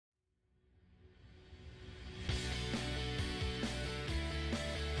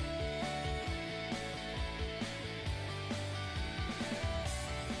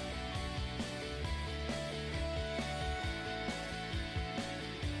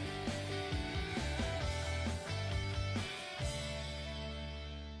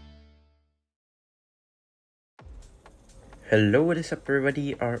Hello, what is up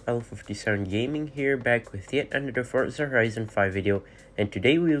everybody, RL57 Gaming here, back with yet another Forza Horizon 5 video, and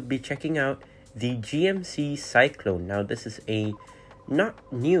today we will be checking out the GMC Syclone. Now this is a not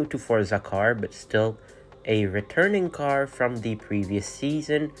new to Forza car, but still a returning car from the previous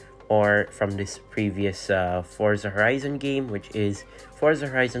season, or from this previous Forza Horizon game, which is Forza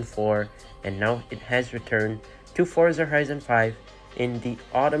Horizon 4, and now it has returned to Forza Horizon 5 in the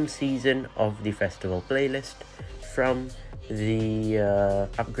autumn season of the festival playlist from the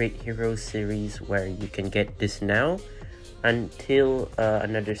Upgrade Heroes series, where you can get this now until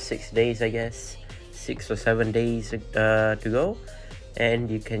another 6 days, I guess 6 or 7 days to go,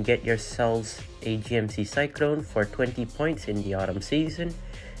 and you can get yourselves a GMC Syclone for 20 points in the autumn season.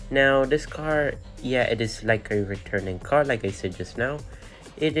 Now this car, yeah, it is like a returning car, like I said just now.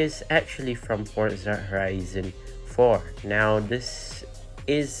 It is actually from Forza Horizon 4. Now this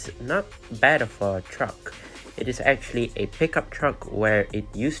is not bad of a truck. It is actually a pickup truck, where it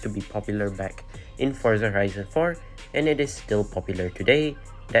used to be popular back in Forza Horizon 4, and it is still popular today.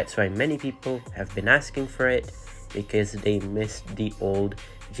 That's why many people have been asking for it, because they missed the old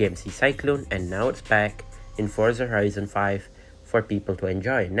GMC Syclone, and now it's back in Forza Horizon 5 for people to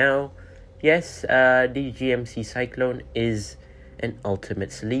enjoy. Now, yes, the GMC Syclone is an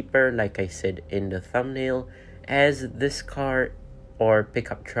ultimate sleeper, like I said in the thumbnail, as this car or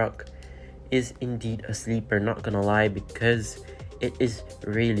pickup truck is indeed a sleeper, not gonna lie, because it is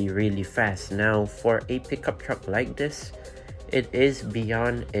really fast. Now for a pickup truck like this, it is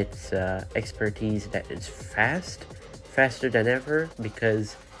beyond its expertise that it's faster than ever,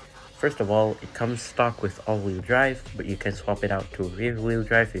 because first of all, it comes stock with all-wheel drive, but you can swap it out to rear-wheel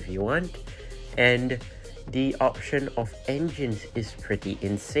drive if you want, and the option of engines is pretty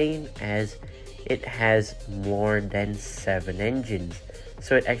insane, as it has more than 7 engines.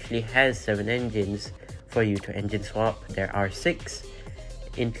 So it actually has 7 engines for you to engine swap. There are 6,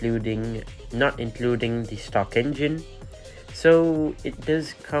 not including the stock engine. So it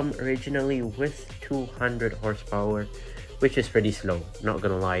does come originally with 200 horsepower, which is pretty slow, not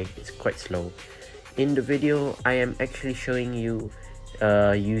gonna lie, it's quite slow. In the video, I am actually showing you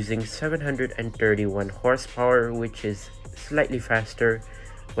using 731 horsepower, which is slightly faster,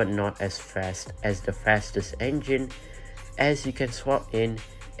 but not as fast as the fastest engine, as you can swap in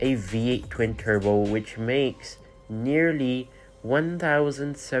a V8 twin turbo, which makes nearly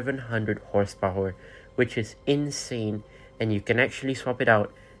 1700 horsepower, which is insane, and you can actually swap it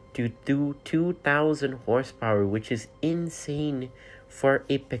out to 2000 horsepower, which is insane for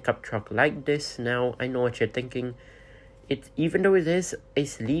a pickup truck like this. Now I know what you're thinking, even though it is a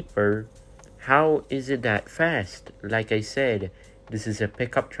sleeper, how is it that fast? Like I said, this is a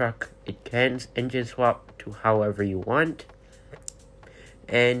pickup truck. It can engine swap to however you want.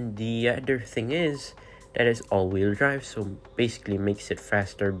 And the other thing is that it's all-wheel drive, so basically makes it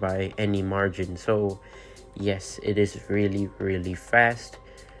faster by any margin. So yes, it is really fast.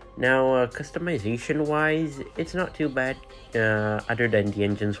 Now customization wise, it's not too bad, other than the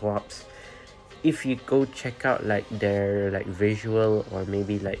engine swaps. If you go check out like their visual, or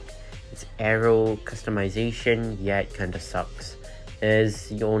maybe like its aero customization, yeah, it kind of sucks, as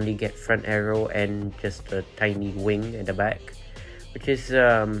you only get front aero and just a tiny wing at the back, which is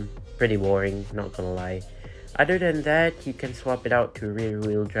pretty boring, not gonna lie. Other than that, you can swap it out to rear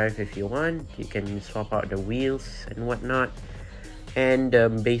wheel drive if you want. You can swap out the wheels and whatnot, and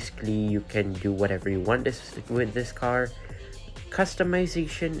basically you can do whatever you want with this car.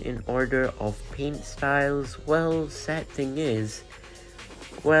 Customization in order of paint styles, well, sad thing is,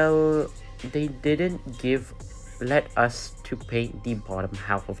 well, they didn't let us to paint the bottom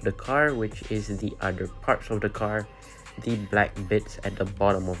half of the car, which is the other parts of the car, the black bits at the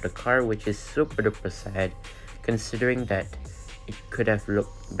bottom of the car, which is super duper sad, considering that it could have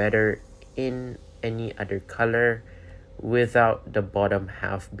looked better in any other color without the bottom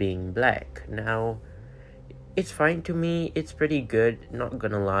half being black. Now it's fine to me, it's pretty good, not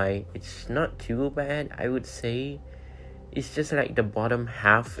gonna lie, it's not too bad, I would say. It's just like the bottom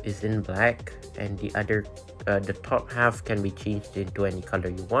half is in black, and the other the top half can be changed into any color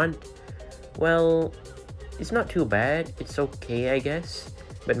you want. Well, it's not too bad, it's okay, I guess,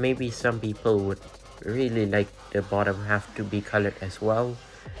 but maybe some people would really like the bottom half to be colored as well.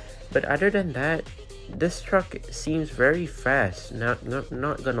 But other than that, this truck seems very fast, not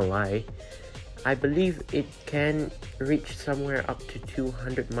gonna lie. I believe it can reach somewhere up to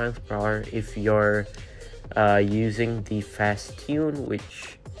 200 miles per hour if you're using the fast tune,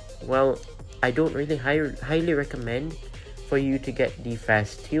 which, well, I don't really highly recommend for you to get the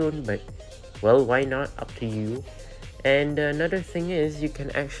fast tune, but well, why not, up to you. And another thing is, you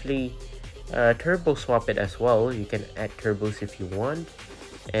can actually turbo swap it as well. You can add turbos if you want,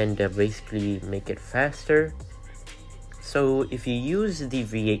 and basically make it faster. So if you use the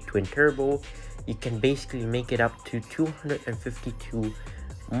V8 twin turbo, you can basically make it up to 252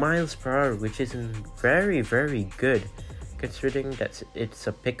 miles per hour, which is very good considering that it's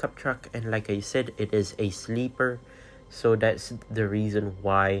a pickup truck, and like I said, it is a sleeper. So that's the reason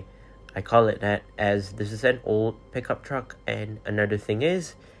why I call it that, as this is an old pickup truck. And another thing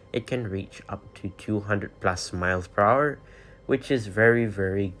is, it can reach up to 200 plus miles per hour, which is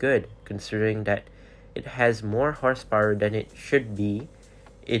very good considering that it has more horsepower than it should be.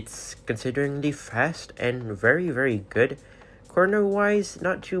 It's consideringly fast and very good. Corner wise,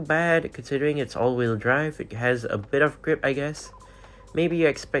 not too bad considering it's all-wheel drive. It has a bit of grip, I guess. Maybe you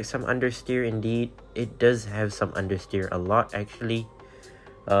expect some understeer. Indeed, it does have some understeer, a lot actually.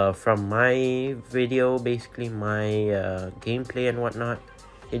 From my video, basically my gameplay and whatnot,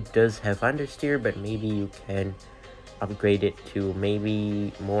 it does have understeer, but maybe you can upgrade it to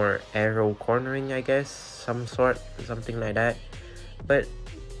maybe more aero cornering, I guess, something like that. But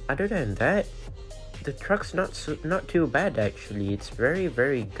other than that, the truck's not too bad actually. It's very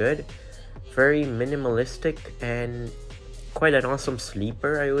good, very minimalistic, and quite an awesome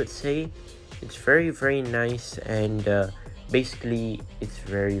sleeper, I would say. It's very nice, and basically it's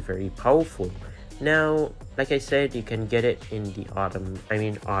very powerful. Now, like I said, you can get it in the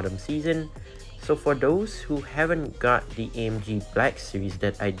autumn season. So for those who haven't got the AMG Black Series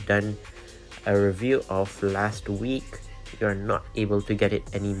that I done a review of last week, you're not able to get it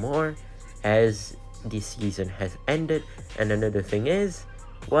anymore as the season has ended. And another thing is,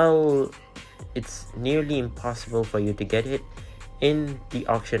 well, it's nearly impossible for you to get it in the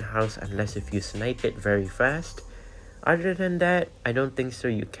auction house unless if you snipe it very fast. Other than that, I don't think so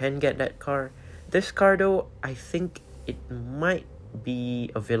you can get that car. This car though, I think it might be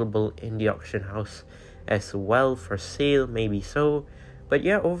available in the auction house as well for sale, maybe so. But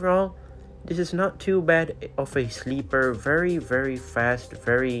yeah, overall, this is not too bad of a sleeper. Very fast,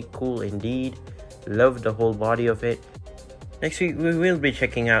 very cool indeed. Love the whole body of it. Next week we will be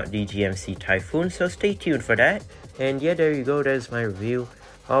checking out the GMC Typhoon, so stay tuned for that. And yeah, there you go, there's my review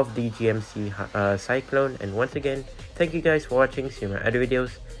of the GMC Syclone. And once again, thank you guys for watching. See my other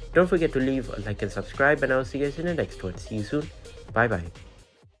videos. Don't forget to leave a like and subscribe, and I'll see you guys in the next one. See you soon. Bye bye.